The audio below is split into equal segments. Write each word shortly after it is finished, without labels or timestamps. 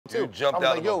You jumped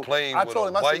out of a plane with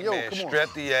a white man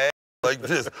strapped to your ass like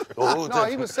this. No,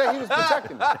 he was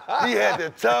protecting me. He had the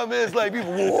time, it's like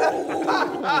people, whoa.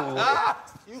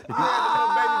 You had the little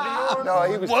baby Dior? No,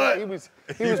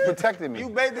 he was protecting me. You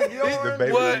baby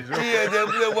Dior? What? He had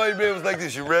that white man was like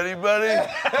this, you ready, buddy?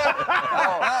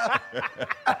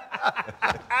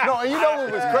 No, and you know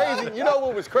what was crazy? You know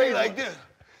what was crazy? Like this.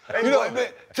 You know what, man?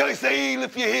 Tell him, say he ain't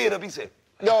lift your head up. He said,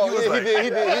 no, he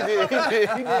did.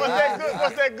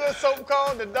 What's that good soap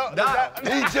called? He jumped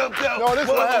out. No, this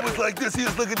one happened. Was like this. He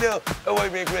was looking down. That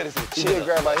white man grabbed his head. He did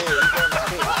grab my head.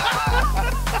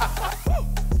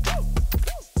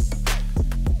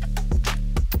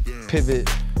 Pivot,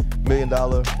 $1 million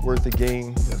worth of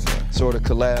game, sort of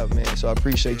collab, man. So I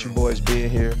appreciate you boys being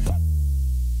here.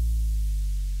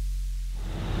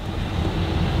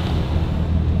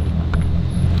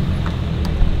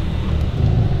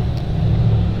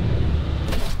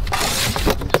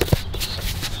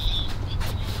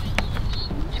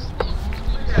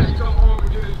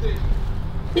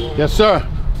 Yes, sir.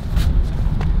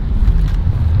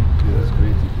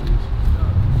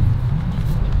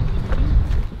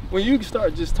 When you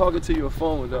start just talking to your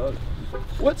phone, dog,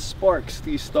 what sparks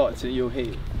these thoughts in your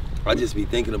head? I just be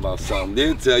thinking about something.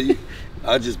 They'll tell you.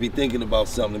 I just be thinking about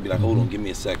something and be like, hold on, give me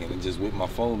a second, and just whip my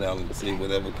phone out and see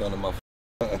whatever kind of my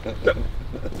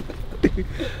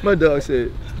My dog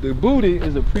said, the booty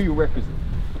is a prerequisite.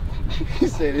 He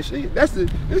said,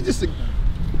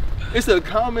 it's a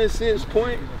common sense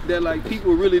point that like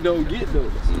people really don't get though.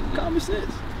 Common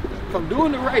sense. If I'm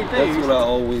doing the right thing. That's what I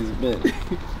always been.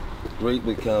 Great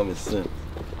with common sense.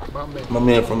 My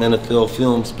man from NFL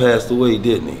Films passed away,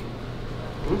 didn't he?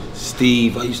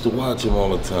 Steve, I used to watch him all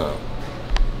the time.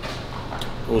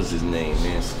 What was his name,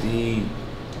 man? Steve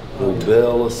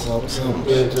Nobel or something.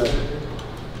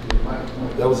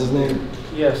 That was his name?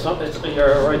 Yeah,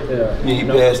 you're right there. Yeah, he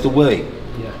passed away.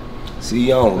 Yeah. See,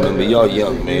 y'all don't remember, y'all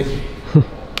young, man.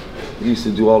 He used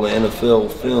to do all the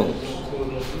NFL films.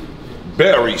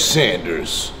 Barry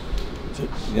Sanders.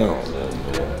 Y'all don't know,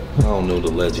 man. I don't know the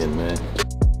legend, man.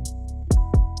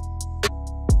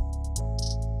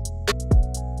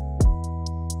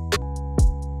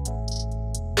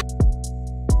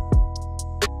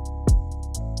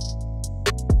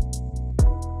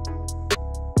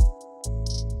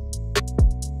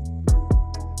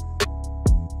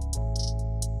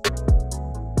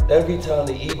 Every time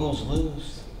the Eagles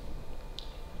lose,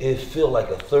 it feel like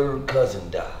a third cousin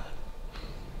died.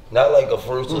 Not like a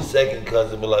first or second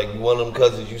cousin, but like one of them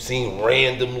cousins you seen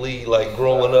randomly, like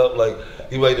growing up, like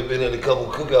he might have been in a couple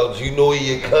cookouts. You know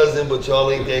he your cousin, but y'all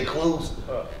ain't that close.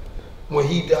 When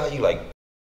he died, you like,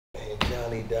 man,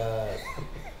 Johnny died.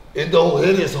 It don't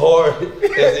hit as hard as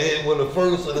it hit when the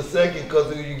first or the second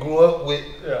cousin you grew up with,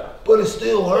 but it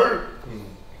still hurt.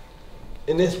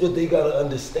 And that's what they gotta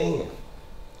understand.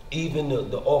 Even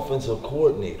the offensive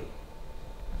coordinator.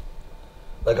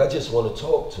 Like, I just want to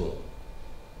talk to him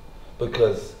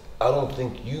because I don't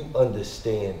think you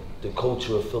understand the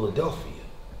culture of Philadelphia.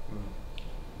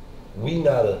 We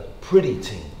not a pretty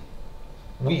team.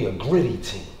 We a gritty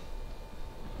team.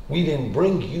 We didn't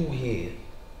bring you here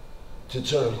to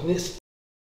turn this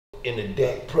into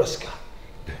Dak Prescott.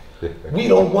 We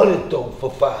don't want to throw for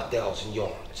 5,000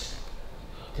 yards.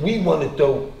 We want to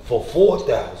throw for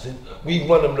 4,000. We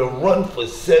want him to run for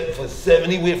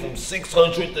 70. We're from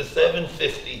 600 to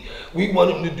 750. We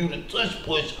want him to do the tush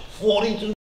push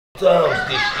 42 times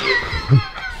this year.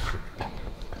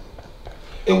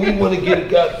 And we want to get a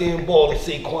goddamn ball to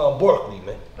Saquon Barkley,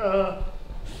 man.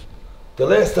 The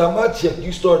last time I checked,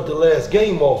 you started the last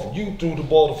game off. You threw the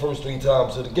ball the first 3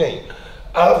 times of the game.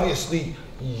 Obviously,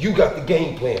 you got the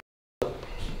game plan.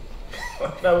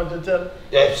 That what you're telling?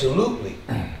 Absolutely.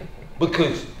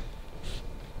 Because,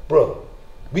 bro,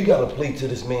 we gotta play to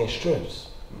this man's strengths.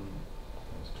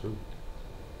 That's true.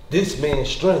 This man's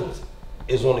strength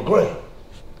is on the ground.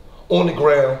 On the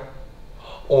ground.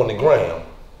 On the ground.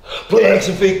 Play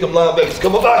action fake them linebackers.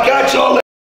 Come on, I got y'all.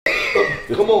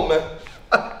 Come on, man.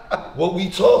 What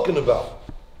we talking about?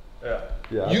 Yeah.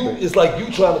 It's like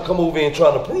you trying to come over here and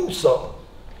trying to prove something.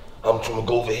 I'm trying to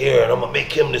go over here and I'm gonna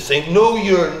make him the same. No,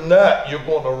 you're not. You're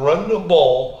gonna run the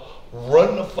ball,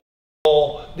 run the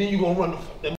ball, then you're gonna run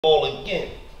the ball again.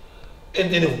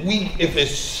 And then if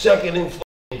it's second and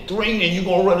 3, then you're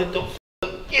gonna run it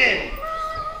again.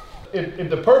 If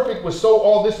the perfect was so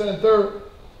all this and the third,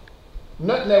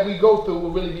 nothing that we go through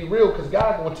will really be real because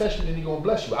God gonna test you and He gonna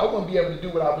bless you. I wouldn't be able to do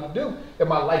what I would do if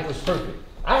my life was perfect.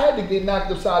 I had to get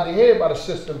knocked upside the head by the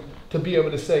system to be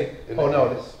able to say, oh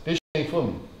no, this ain't for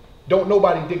me. Don't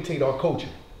nobody dictate our culture.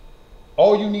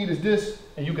 All you need is this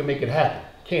and you can make it happen.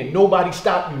 Can't nobody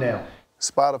stop you now.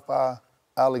 Spotify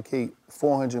allocate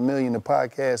 $400 million to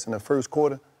podcasts in the first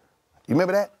quarter. You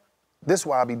remember that? This is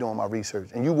why I be doing my research.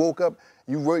 And you woke up,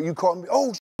 you called me,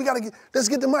 oh, let's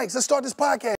get the mics, let's start this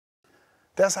podcast.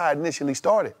 That's how I initially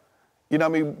started. You know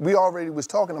what I mean? We already was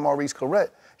talking to Maurice Clarett.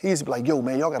 He used to be like, yo,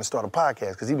 man, y'all gotta start a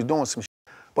podcast, because he was doing some shit.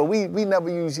 But we never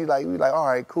usually we like, all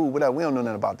right, cool, whatever, we don't know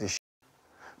nothing about this shit.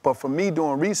 But for me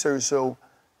doing research, so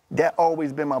that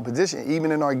always been my position,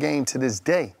 even in our game to this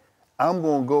day. I'm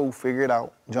gonna go figure it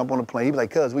out, jump on a plane. He be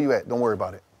like, cuz, where you at? Don't worry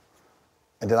about it.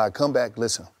 And then I come back,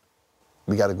 listen,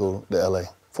 we gotta go to LA.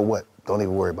 For what? Don't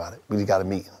even worry about it. We got a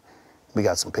meeting. We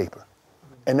got some paper.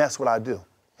 And that's what I do.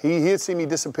 He'll see me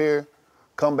disappear,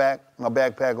 come back, my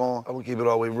backpack on. I'm gonna keep it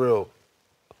all the way real.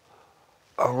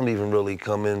 I don't even really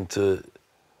come into,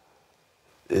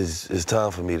 it's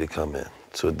time for me to come in.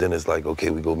 So then it's like,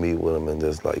 okay, we go meet with him and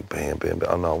just like, bam, bam, bam.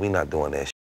 Oh no, we not doing that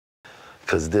shit.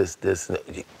 Cause this,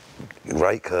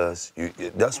 right, cuz,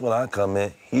 that's when I come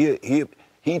in.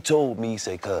 He told me, he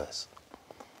said, cuz,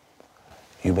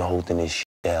 you've been holding this shit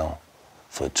down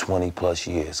for 20 plus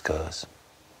years, cuz.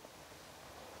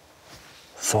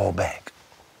 Fall back.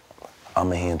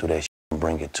 I'ma handle that shit and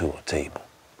bring it to a table.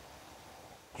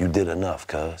 You did enough,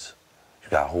 cuz. You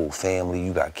got a whole family,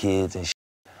 you got kids and shit.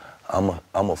 I'ma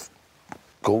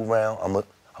go around,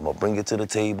 I'ma bring it to the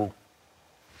table.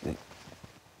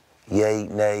 Yay,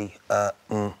 nay,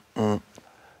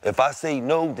 If I say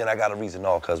no, then I got a reason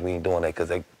no, cuz we ain't doing that, cuz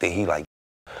he like,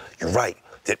 you're right.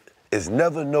 It's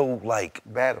never no, like,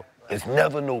 battle. It's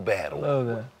never no battle. I love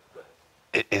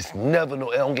that. It's never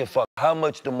no, I don't give a fuck how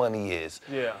much the money is.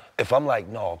 Yeah. If I'm like,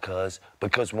 no, cuz,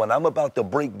 because when I'm about to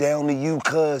break down to you,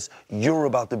 cuz, you're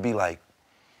about to be like,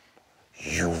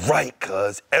 you right,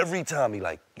 cuz. Every time he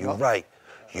like, you right,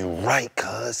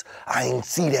 cuz. I ain't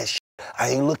see that shit. I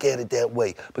ain't look at it that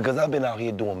way. Because I've been out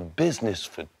here doing business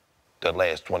for the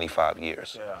last 25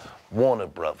 years. Yeah. Warner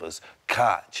Brothers,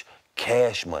 Koch,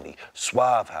 Cash Money,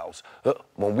 Suave House.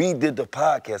 When we did the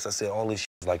podcast, I said, all this shit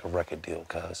is like a record deal,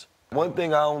 cuz. One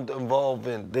thing I don't involve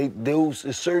in,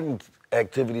 there's certain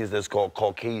activities that's called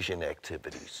Caucasian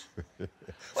activities.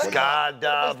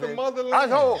 Skydiving. I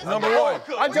know, number one.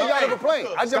 I jumped out of a plane.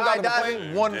 I jumped out of a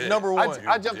plane. Number one.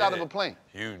 I jumped out of a plane.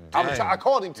 You did. I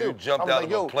called him too. You jumped out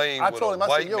of a plane with a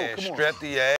white man strapped to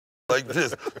your ass like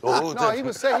this. No, he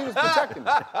was protecting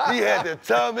me. He had the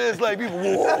time, it's like people,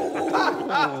 whoa.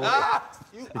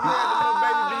 You had the little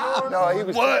baby Dior? No,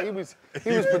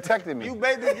 he was protecting me. You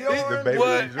baby Dior?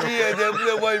 What? He had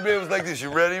that white man was like this,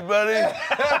 you ready, buddy?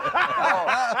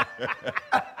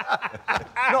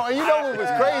 No, and you know what was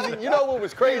crazy? You know what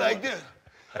was crazy? Like this.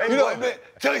 You know, man,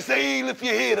 tell him, say, he lift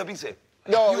your head up, he said.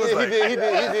 No, he did.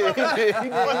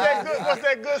 What's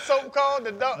that good soap called?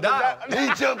 The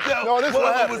He jumped out. No, this one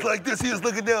what was like this, he was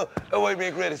looking down. That white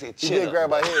man grabbed his head, He did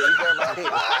grab my head. He grabbed my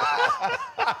head.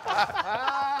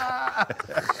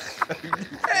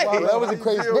 That was a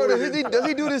crazy Bro, does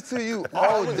he do this to you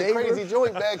all day? day? It was a crazy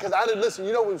joint, man, because I didn't listen.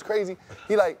 You know what was crazy?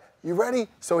 He like, you ready?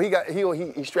 So he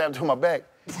strapped to my back.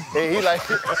 And he like,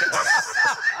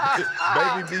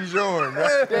 Baby Dijon,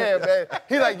 man. yeah, man.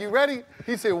 He like, you ready?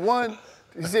 He said one,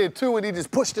 he said two, and he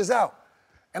just pushed us out.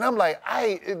 And I'm like,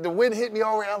 the wind hit me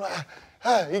already. I'm like,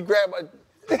 he grabbed my,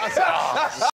 I said,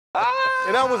 oh.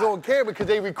 And I was on camera because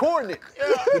they recording it.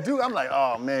 The dude, I'm like,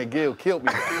 oh man, Gil killed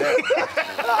me.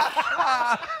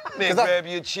 Man, grab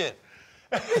your chin.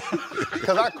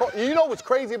 Because you know what's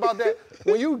crazy about that?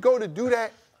 When you go to do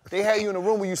that, they had you in a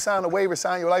room where you sign a waiver,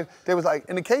 sign your life. They was like,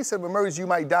 in the case of emergency, you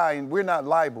might die and we're not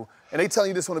liable. And they telling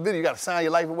you this on the video, you got to sign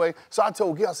your life away. So I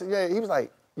told Gil, I said, yeah. He was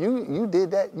like, you did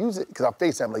that? Use it. Because I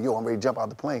FaceTimed him like, yo, I'm ready to jump out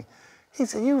the plane. He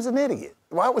said, you was an idiot.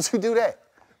 Why would you do that?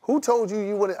 Who told you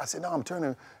you would? I said, no,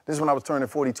 this is when I was turning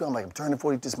 42. I'm like, I'm turning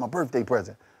 42, this is my birthday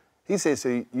present. He said,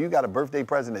 so you got a birthday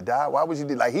present to die? Why would you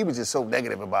do, like, he was just so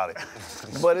negative about it.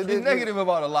 But it He's negative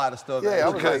about a lot of stuff. Yeah, I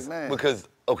was like, man. Because,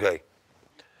 okay,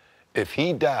 if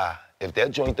he die, if that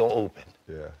joint don't open,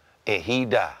 and he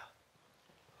die,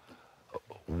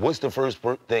 what's the first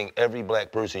thing every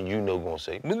black person you know gonna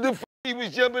say? What the f he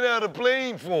was jumping out of the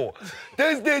plane for?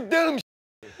 That's that dumb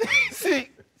shit. See?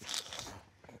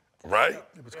 Right?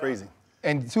 It was crazy.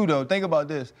 And two, though, think about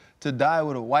this. To die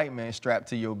with a white man strapped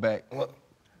to your back,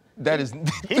 that is...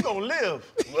 He gonna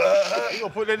live. He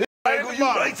gonna put that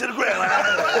right to the ground.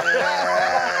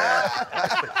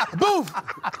 Boof!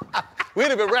 We'd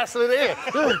have been wrestling there.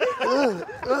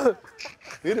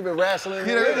 We'd have been wrestling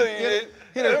there.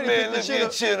 Man, lift your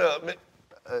chin up, man.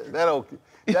 That okay.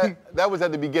 That was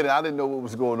at the beginning. I didn't know what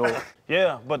was going on.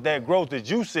 Yeah, but that growth that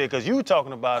you said, because you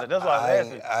talking about it, that's why I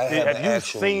was asking. Have you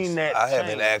seen that I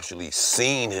haven't change? actually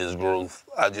seen his growth.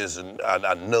 I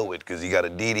know it because he got a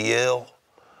DDL.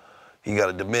 He got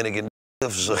a Dominican.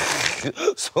 So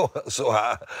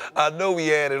I know he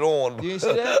had it on. You ain't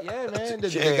see that? Yeah, man.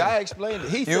 The guy explained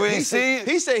it. You ain't see it?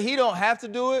 He said he don't have to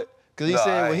do it because he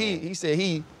said when he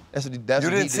said that's what he You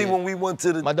didn't see when we went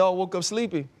to the. My dog woke up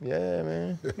sleepy. Yeah,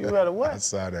 man. You got a what? I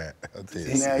saw that.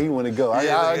 Now he want to go.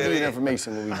 I'll give you the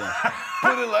information when we done.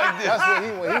 Put it like this. That's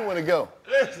where he want to go.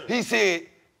 He said.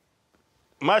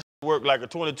 My work like a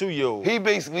 22-year-old. He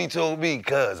basically told me,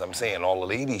 cuz I'm saying all the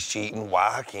ladies cheating,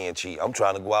 why I can't cheat? I'm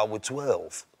trying to go out with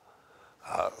 12.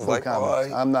 I was like, all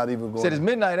right. I'm not even going. Said it's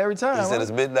midnight every time. He said it's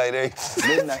midnight every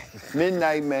time.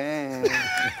 Midnight, man.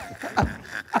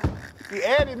 He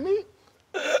added me.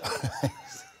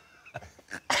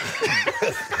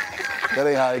 That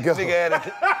ain't how it goes.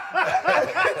 Nigga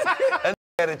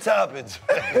had a toppings.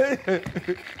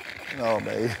 No,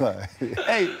 man.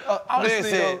 Hey,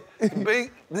 honestly, Man said,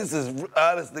 this is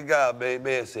honest to God, man.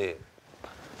 Man said,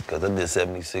 because I did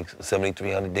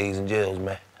 7,300 days in jails,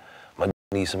 man. My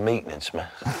need some maintenance, man.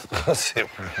 I said,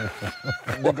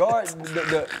 the guard,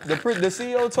 the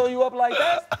CEO told you up like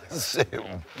that? I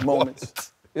said,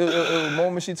 Moments. It was a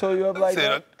moment she told you up like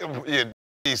that? I said, yeah,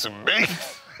 need some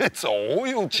maintenance. It's a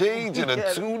oil change and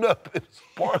a tune-up and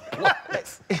spark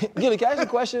plugs. Gillie, can I ask you a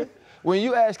question? When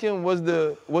you ask him, was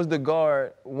the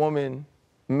guard woman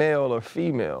male or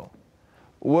female?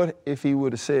 What if he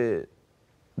would have said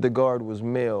the guard was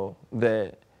male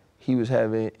that he was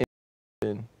having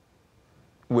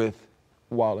with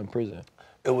while in prison?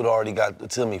 It would already got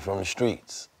to me from the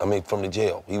streets. I mean, from the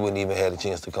jail. He wouldn't even had a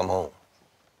chance to come home.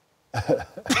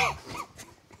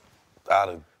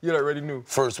 You already knew.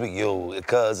 First week, yo,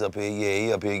 cuz up here, yeah,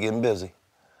 he up here getting busy.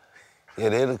 Yeah,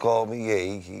 they'd have called me, yeah.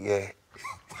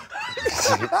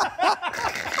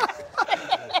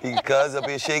 He cuz up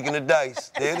here shaking the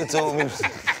dice. They'd have told me.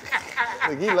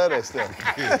 Look, he love that stuff.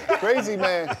 Crazy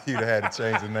man. You'd have had to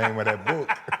change the name of that book.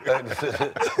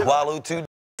 Wallo 2.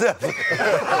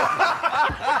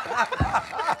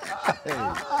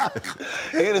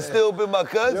 He'd have still been my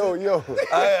cousin. Yo.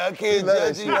 I can't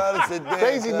judge you. I'd have said,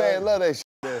 Crazy man love that shit.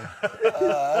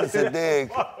 I'd have said, dang.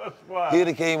 He'd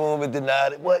have came home and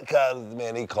denied it. What college,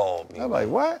 man? They called me. I'm like,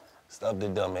 what? Stop the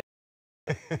dumb ass.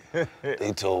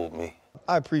 They told me.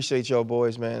 I appreciate y'all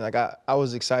boys, man. Like I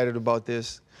was excited about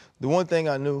this. The one thing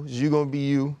I knew is you're gonna be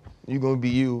you,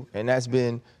 and that's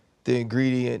been the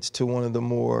ingredients to one of the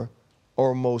more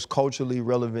or most culturally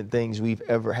relevant things we've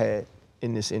ever had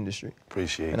in this industry.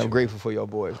 Appreciate you. And I'm grateful for y'all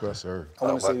boys, bro. Yes, sir. I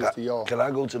want to say this to y'all. Can I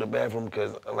go to the bathroom?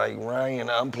 Because, like, Ryan,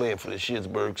 I'm playing for the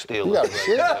Schittsburg Steelers. You got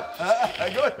shit?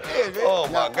 Go ahead, man. Oh,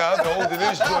 my God, I'm holding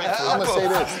this joint. I'm going to say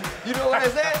this. You know what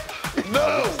it's at?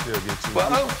 No,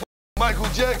 but I'm Michael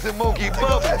Jackson, Monkey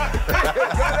Bubble.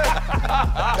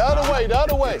 The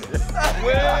other way.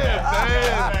 Where,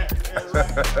 man?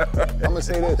 I'm going to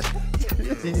say this.